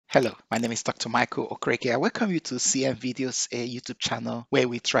Hello, my name is Dr. Michael Okereke. I welcome you to CM Videos, a YouTube channel where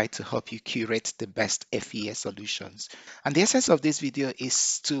we try to help you curate the best FEA solutions. And the essence of this video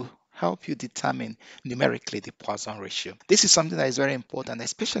is to help you determine numerically the Poisson ratio. This is something that is very important,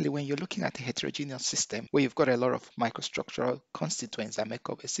 especially when you're looking at a heterogeneous system where you've got a lot of microstructural constituents that make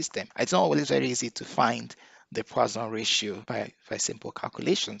up a system. It's not always very easy to find the Poisson ratio by simple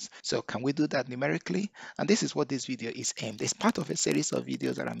calculations. So can we do that numerically? And this is what this video is aimed. It's part of a series of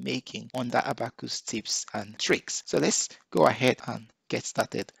videos that I'm making under Abaqus tips and tricks. So let's go ahead and get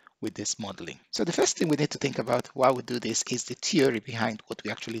started with this modeling. So the first thing we need to think about while we do this is the theory behind what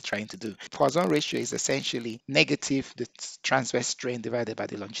we're actually trying to do. Poisson ratio is essentially negative the transverse strain divided by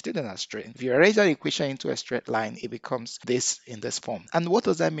the longitudinal strain. If you arrange that equation into a straight line, it becomes this in this form. And what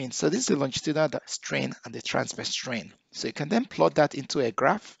does that mean? So this is the longitudinal strain and the transverse strain. So you can then plot that into a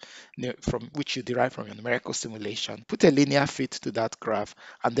graph from which you derive from your numerical simulation, put a linear fit to that graph,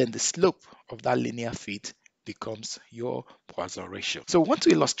 and then the slope of that linear fit becomes your Poisson ratio. So we want to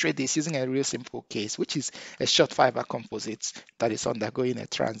illustrate this using a real simple case, which is a short fiber composite that is undergoing a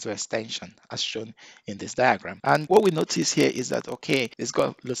transverse tension as shown in this diagram. And what we notice here is that, okay, it's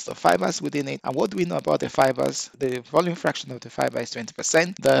got lots of fibers within it. And what do we know about the fibers? The volume fraction of the fiber is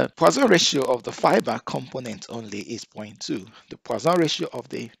 20%. The Poisson ratio of the fiber component only is 0.2. The Poisson ratio of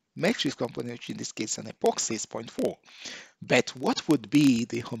the matrix component, which in this case is an epoxy, is 0.4. But what would be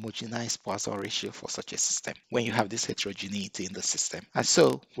the homogenized Poisson ratio for such a system when you have this heterogeneity in the system? And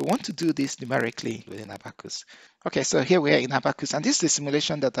so we want to do this numerically within Abaqus. Okay, so here we are in Abaqus, and this is the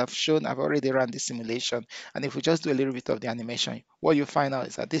simulation that I've shown. I've already run this simulation, and if we just do a little bit of the animation, what you find out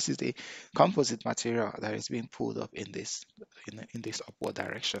is that this is the composite material that is being pulled up in this upward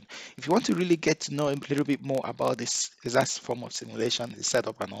direction. If you want to really get to know a little bit more about this exact form of simulation, the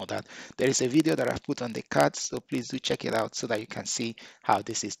setup and all that, there is a video that I've put on the card, so please do check it out so that you can see how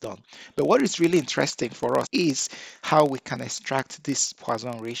this is done. But what is really interesting for us is how we can extract this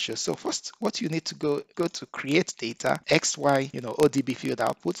Poisson ratio. So first, what you need to go to create data, XY, ODB field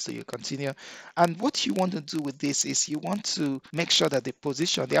output. So you continue. And what you want to do with this is you want to make sure that the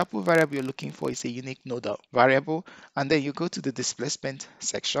position, the output variable you're looking for is a unique nodal variable. And then you go to the displacement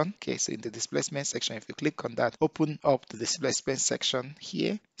section. Okay, so in the displacement section, if you click on that, open up the displacement section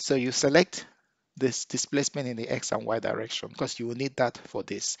here. So you select this displacement in the X and Y direction because you will need that for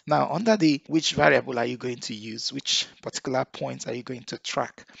this. Now, under the which variable are you going to use, which particular points are you going to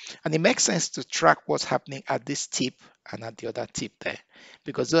track? And it makes sense to track what's happening at this tip and at the other tip there,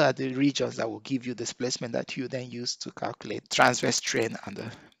 because those are the regions that will give you displacement that you then use to calculate transverse strain and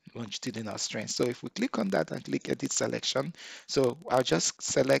the longitudinal strain. So if we click on that and click edit selection, so I'll just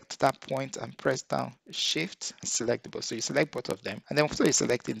select that point and press down shift and select both. So you select both of them, and then after you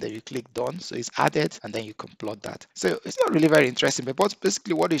selecting there, you click done, so it's added, and then you can plot that. So it's not really very interesting, but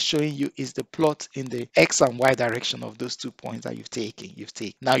basically what it's showing you is the plot in the X and Y direction of those 2 points that you've taken.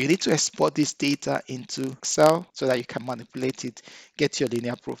 Now you need to export this data into Excel so that you can manipulate it, get your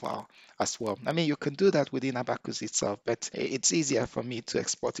linear profile as well. I mean, you can do that within Abaqus itself, but it's easier for me to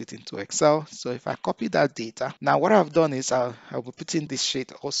export it into Excel. So if I copy that data, now what I've done is I'll be putting this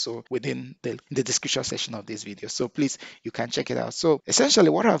sheet also within the description section of this video. So please, you can check it out. So essentially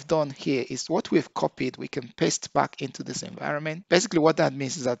what I've done here is what we've copied, we can paste back into this environment. Basically what that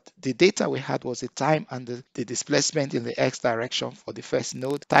means is that the data we had was the time and the displacement in the X direction for the first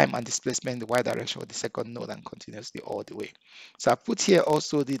node, time and displacement in the Y direction for the second node, and continuously all the way. So I put here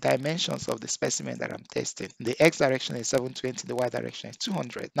also the dimensions of the specimen that I'm testing. The X direction is 720, the Y direction is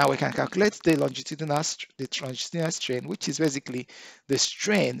 200. Now we can calculate the longitudinal strain, which is basically the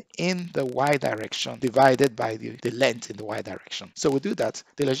strain in the Y direction divided by the length in the Y direction. So we do that.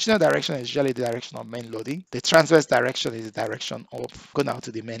 The longitudinal direction is usually the direction of main loading. The transverse direction is the direction of going out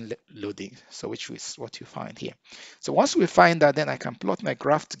to the main loading, so which is what you find here. So once we find that, then I can plot my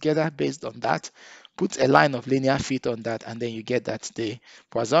graph together based on that, put a line of linear fit on that, and then you get that the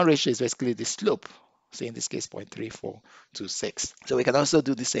Poisson ratio is basically the slope. So in this case, 0.3426. So we can also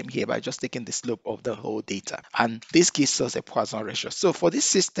do the same here by just taking the slope of the whole data. And this gives us a Poisson ratio. So for this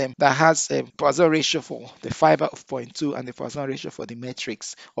system that has a Poisson ratio for the fiber of 0.2 and the Poisson ratio for the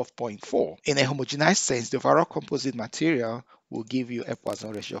matrix of 0.4, in a homogenized sense, the overall composite material will give you a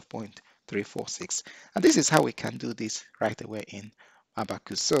Poisson ratio of 0.346. And this is how we can do this right away in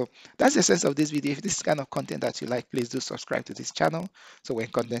Abaqus. So that's the sense of this video. If this is kind of content that you like, please do subscribe to this channel, so when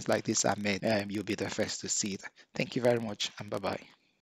contents like this are made, you'll be the first to see it. Thank you very much, and bye-bye.